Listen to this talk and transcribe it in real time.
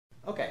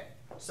Okay,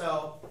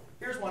 so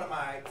here's one of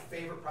my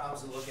favorite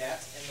problems to look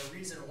at, and the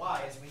reason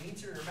why is we need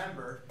to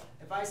remember,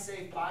 if I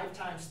say 5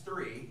 times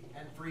 3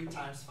 and 3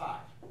 times 5,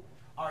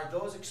 are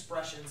those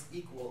expressions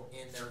equal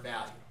in their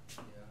value?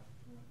 Yeah.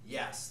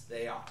 Yes,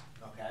 they are,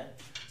 okay?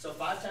 So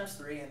 5 times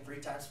 3 and 3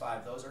 times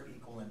 5, those are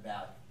equal in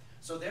value.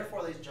 So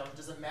therefore, ladies and gentlemen,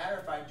 does it matter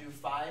if I do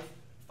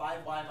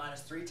 5y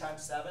minus 3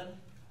 times 7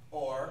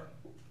 or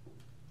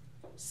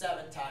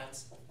 7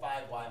 times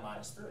 5y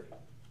minus 3?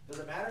 Does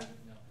it matter?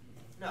 No.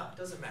 No, it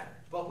doesn't matter.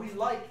 But we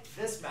like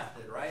this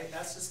method, right?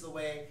 That's just the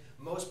way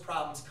most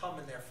problems come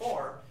in their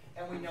form,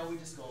 and we know we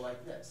just go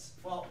like this.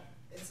 Well,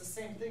 it's the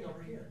same thing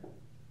over here.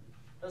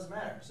 Doesn't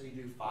matter. So you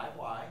do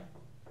 5y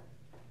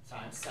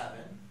times 7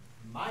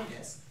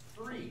 minus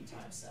 3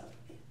 times 7.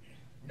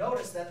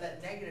 Notice that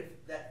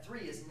that 3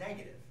 is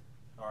negative,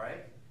 all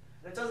right?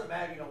 And it doesn't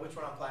matter, which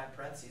one I'm applying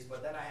parentheses,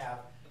 but then I have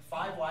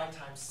 5y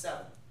times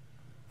 7.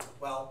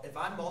 Well, if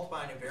I'm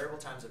multiplying a variable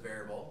times a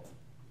variable,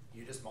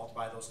 you just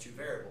multiply those two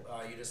variables.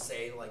 You just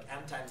say, like,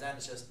 m times n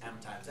is just m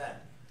times n.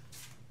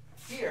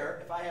 Here,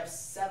 if I have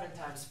 7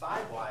 times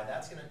 5y,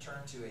 that's going to turn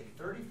to a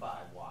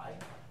 35y,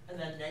 and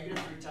then negative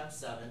 3 times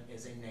 7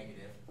 is a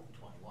negative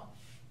 21.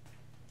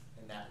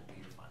 And that would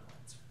be your final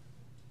answer.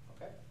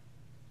 Okay?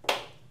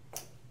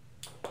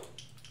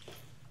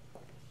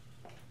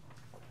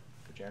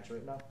 Did you answer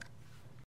it now?